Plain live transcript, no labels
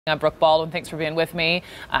Brooke, Baldwin, thanks for being with me.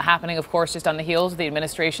 Happening, of course, just on the heels of the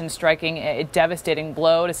administration striking a devastating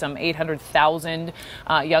blow to some 800,000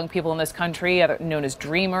 young people in this country, known as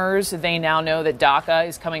Dreamers. They now know that DACA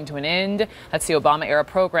is coming to an end. That's the Obama-era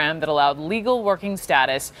program that allowed legal working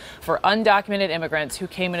status for undocumented immigrants who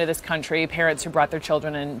came into this country, parents who brought their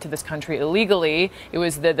children into this country illegally. It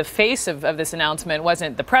was the face of this announcement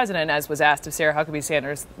wasn't the president, as was asked of Sarah Huckabee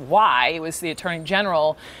Sanders why. It was the Attorney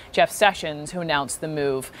General, Jeff Sessions, who announced the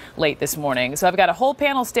move late this morning. So I've got a whole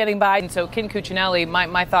panel standing by. And so Ken Cuccinelli,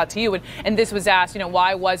 my thought to you, and this was asked,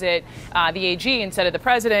 why was it the AG instead of the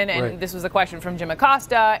president? And right. This was a question from Jim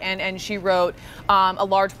Acosta, and she wrote a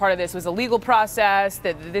large part of this was a legal process,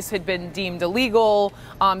 that this had been deemed illegal.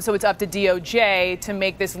 So it's up to DOJ to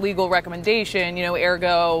make this legal recommendation,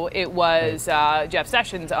 ergo it was Jeff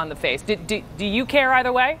Sessions on the face. Do you care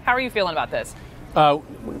either way? How are you feeling about this?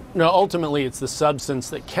 No, ultimately it's the substance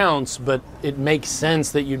that counts, but it makes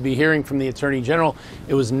sense that you'd be hearing from the Attorney General.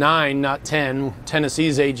 It was 9, not 10.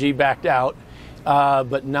 Tennessee's AG backed out,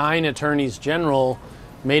 but 9 attorneys general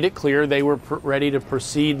made it clear they were ready to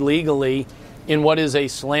proceed legally in what is a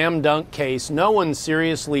slam dunk case. No one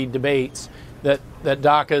seriously debates that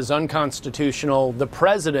DACA is unconstitutional. The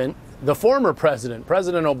president, the former president,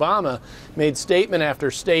 President Obama, made statement after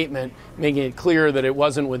statement making it clear that it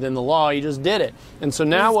wasn't within the law. He just did it. And so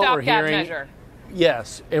now what we're hearing... measure.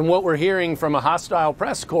 Yes, and what we're hearing from a hostile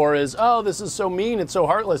press corps is, oh, this is so mean, it's so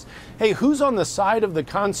heartless. Hey, who's on the side of the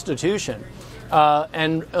Constitution?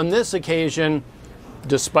 And on this occasion,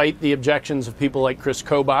 despite the objections of people like Chris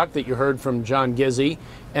Kobach that you heard from John Gizzi,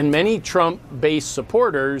 and many Trump-based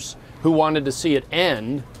supporters who wanted to see it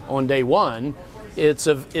end on day one,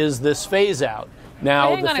 is this phase out.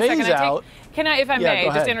 Now, the phase out... Can I, if I may,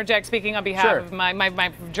 just interject, speaking on behalf of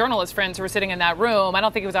my journalist friends who were sitting in that room? I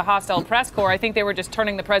don't think it was a hostile press corps. I think they were just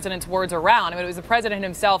turning the president's words around. I mean, it was the president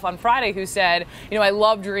himself on Friday who said, I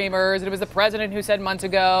love Dreamers. And it was the president who said months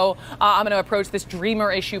ago, I'm going to approach this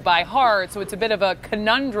Dreamer issue by heart. So it's a bit of a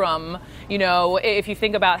conundrum, if you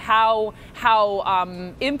think about how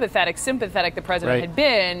sympathetic the president had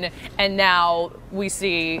been, and now we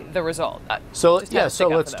see the result. So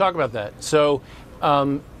let's talk about that. So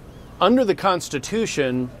under the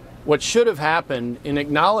Constitution, what should have happened in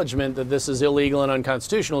acknowledgement that this is illegal and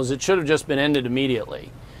unconstitutional is it should have just been ended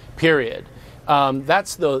immediately, period.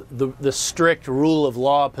 That's the strict rule of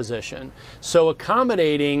law position. So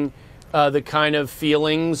accommodating the kind of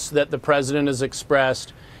feelings that the president has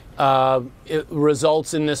expressed, it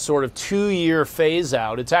results in this sort of 2-year phase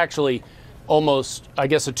out. It's actually almost, I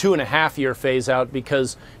guess, a 2.5-year phase out,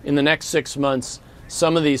 because in the next 6 months,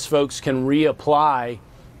 some of these folks can reapply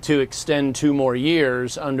to extend 2 more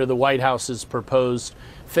years under the White House's proposed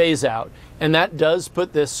phase out. And that does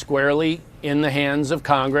put this squarely in the hands of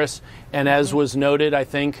Congress. And as was noted, I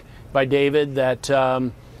think, by David,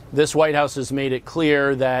 that this White House has made it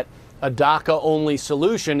clear that a DACA-only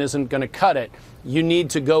solution isn't going to cut it. You need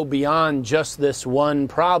to go beyond just this one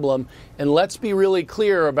problem. And let's be really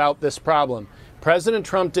clear about this problem. President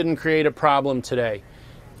Trump didn't create a problem today.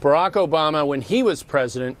 Barack Obama, when he was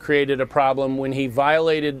president, created a problem when he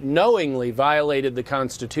knowingly violated the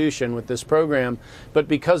Constitution with this program. But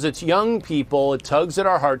because it's young people, it tugs at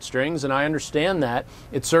our heartstrings, and I understand that.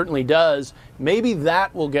 It certainly does. Maybe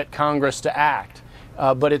that will get Congress to act.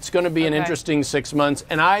 But it's going to be an interesting 6 months.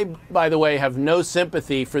 And I, by the way, have no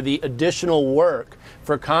sympathy for the additional work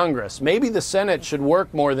for Congress. Maybe the Senate should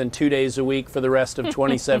work more than 2 days a week for the rest of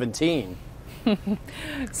 2017.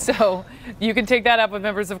 So you can take that up with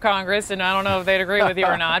members of Congress, and I don't know if they'd agree with you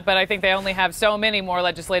or not, but I think they only have so many more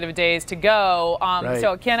legislative days to go.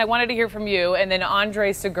 So, Ken, I wanted to hear from you, and then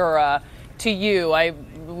Andre Segura, to you,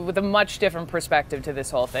 with a much different perspective to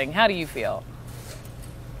this whole thing. How do you feel?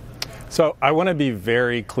 So I want to be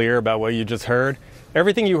very clear about what you just heard.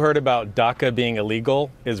 Everything you heard about DACA being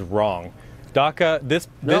illegal is wrong. DACA, this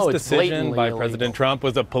decision by President Trump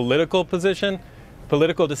was a political decision,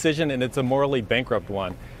 and it's a morally bankrupt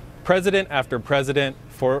one. President after president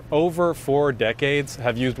for over 4 decades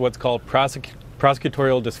have used what's called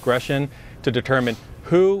prosecutorial discretion to determine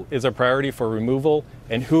who is a priority for removal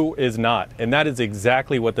and who is not. And that is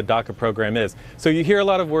exactly what the DACA program is. So you hear a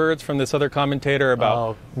lot of words from this other commentator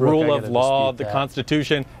about rule of law, the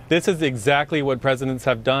Constitution. This is exactly what presidents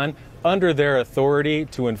have done under their authority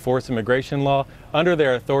to enforce immigration law, under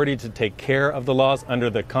their authority to take care of the laws under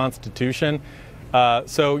the Constitution.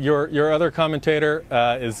 So your other commentator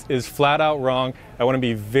is flat out wrong. I want to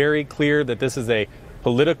be very clear that this is a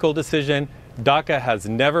political decision. DACA has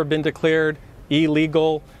never been declared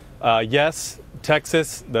illegal. Yes,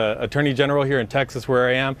 Texas, the Attorney General here in Texas, where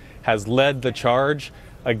I am, has led the charge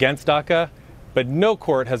against DACA. but no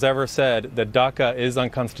court has ever said that DACA is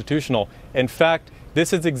unconstitutional. In fact,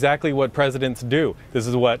 this is exactly what presidents do. This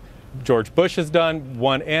is what George Bush has done,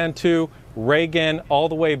 1 and 2, Reagan, all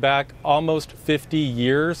the way back almost 50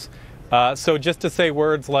 years. So just to say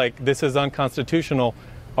words like this is unconstitutional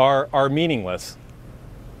are meaningless.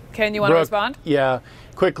 Ken, you want to respond? Yeah,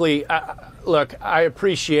 quickly. Look, I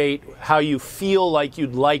appreciate how you feel like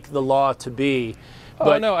you'd like the law to be.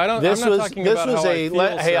 But no, I don't. I'm not talking about how I feel,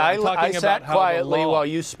 hey, sir. I sat quietly while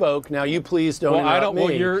you spoke. Now you please don't interrupt me.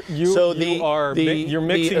 Well, you're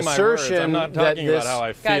mixing my words. I'm not talking about how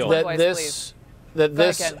I feel. That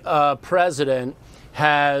this president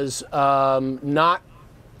has not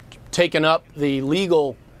taken up the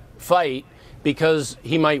legal fight because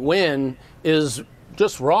he might win is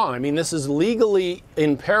just wrong. I mean, this is legally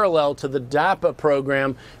in parallel to the DACA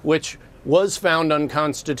program, which was found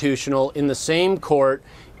unconstitutional in the same court.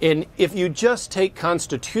 And if you just take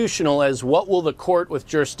constitutional as what will the court with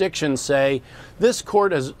jurisdiction say, this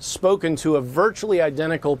court has spoken to a virtually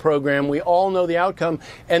identical program. We all know the outcome.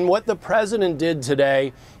 And what the president did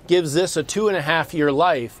today gives this a 2.5-year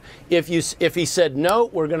life. If he said, no,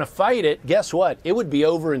 we're going to fight it, guess what? It would be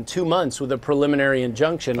over in 2 months with a preliminary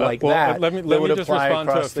injunction like that. Let me would just apply respond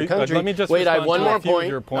across the country. Let me just Wait, I have one more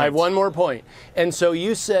point. I have one more point. And so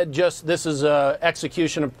you said just this is a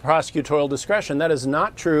execution of prosecutorial discretion. That is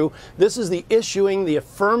not true. This is the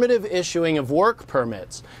affirmative issuing of work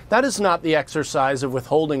permits. That is not the exercise of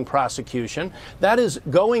withholding prosecution. That is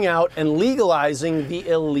going out and legalizing the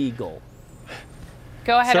illegal.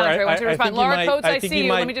 Go ahead, Sir, Andre. I want you to respond. Laura Coates, I see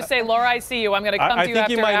you. Let me just say, Laura, I see you. I'm going to come to you after. I think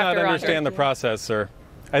you might not understand the process, sir.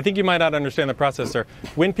 I think you might not understand the process, sir.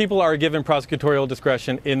 When people are given prosecutorial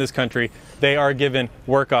discretion in this country, they are given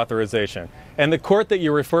work authorization. And the court that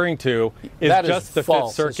you're referring to is just the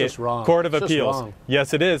Fifth Circuit Court of Appeals.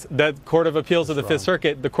 Yes, it is. That Court of Appeals of the Fifth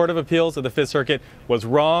Circuit. The Court of Appeals of the Fifth Circuit was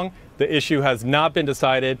wrong. The issue has not been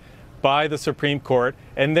decided by the Supreme Court.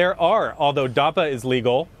 And there are, although DACA is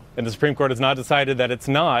legal, and the Supreme Court has not decided that it's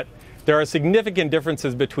not, there are significant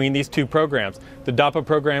differences between these two programs. The DACA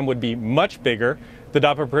program would be much bigger. The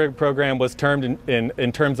DACA program was termed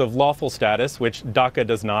in terms of lawful status, which DACA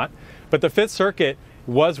does not. But the Fifth Circuit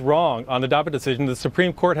was wrong on the DACA decision. The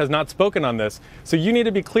Supreme Court has not spoken on this. So you need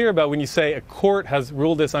to be clear about when you say a court has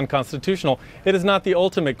ruled this unconstitutional. It is not the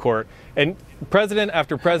ultimate court. And president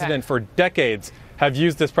after president for decades have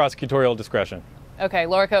used this prosecutorial discretion. Okay,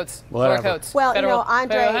 Laura Coates. Laura Coates. Well, federal,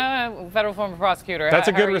 Andre. federal former prosecutor. That's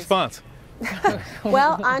a good response.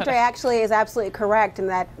 Well, Andre actually is absolutely correct in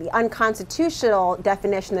that the unconstitutional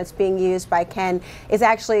definition that's being used by Ken is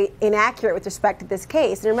actually inaccurate with respect to this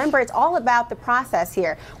case. And remember, it's all about the process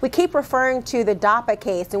here. We keep referring to the DACA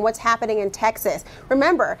case and what's happening in Texas.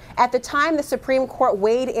 Remember, at the time the Supreme Court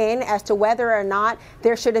weighed in as to whether or not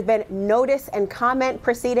there should have been notice and comment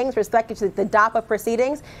proceedings respective to the DACA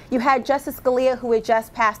proceedings, you had Justice Scalia, who had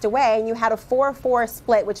just passed away, and you had a 4-4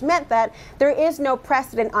 split, which meant that there is no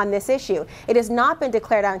precedent on this issue. It has not been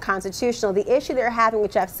declared unconstitutional. The issue they're having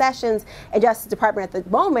with Jeff Sessions and Justice Department at the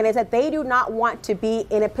moment is that they do not want to be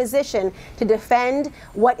in a position to defend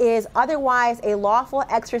what is otherwise a lawful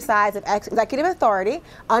exercise of executive authority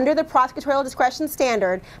under the prosecutorial discretion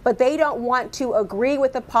standard, but they don't want to agree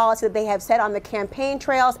with the policy that they have set on the campaign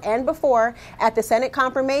trails and before at the Senate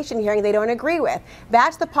confirmation hearing they don't agree with.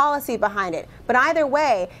 That's the policy behind it. But either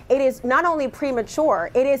way, it is not only premature,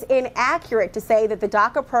 it is inaccurate to say that the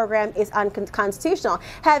DACA program is unconstitutional.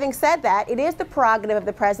 Having said that, it is the prerogative of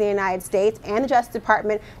the President of the United States and the Justice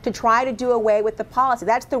Department to try to do away with the policy.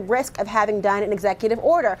 That's the risk of having done an executive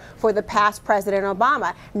order for the past President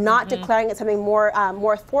Obama, not declaring it something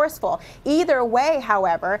more forceful. Either way,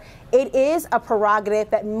 however, it is a prerogative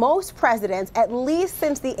that most presidents, at least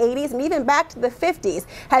since the 80s and even back to the 50s,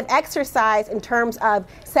 have exercised in terms of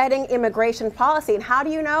setting immigration policy. And how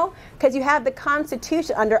do you know? Because you have the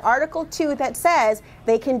Constitution under Article 2 that says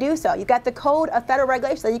they can do so. You've got the Code of Federal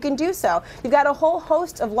Regulations that you can do so. You've got a whole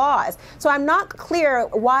host of laws. So I'm not clear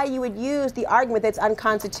why you would use the argument that it's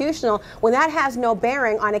unconstitutional when that has no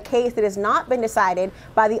bearing on a case that has not been decided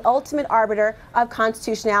by the ultimate arbiter of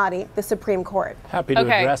constitutionality, the Supreme Court. Happy to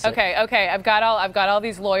address it. Okay. I've got all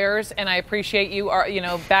these lawyers, and I appreciate you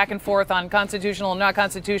back and forth on constitutional and not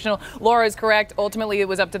constitutional. Laura is correct. Ultimately, it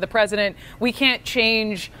was up to the president. We can't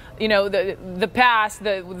change, the past.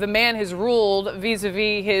 The man has ruled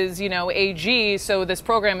vis-a-vis his, AG. So this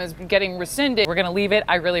program is getting rescinded. We're going to leave it.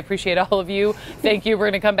 I really appreciate all of you. Thank you. We're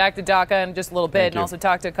going to come back to DACA in just a little bit and also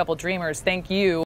talk to a couple dreamers. Thank you.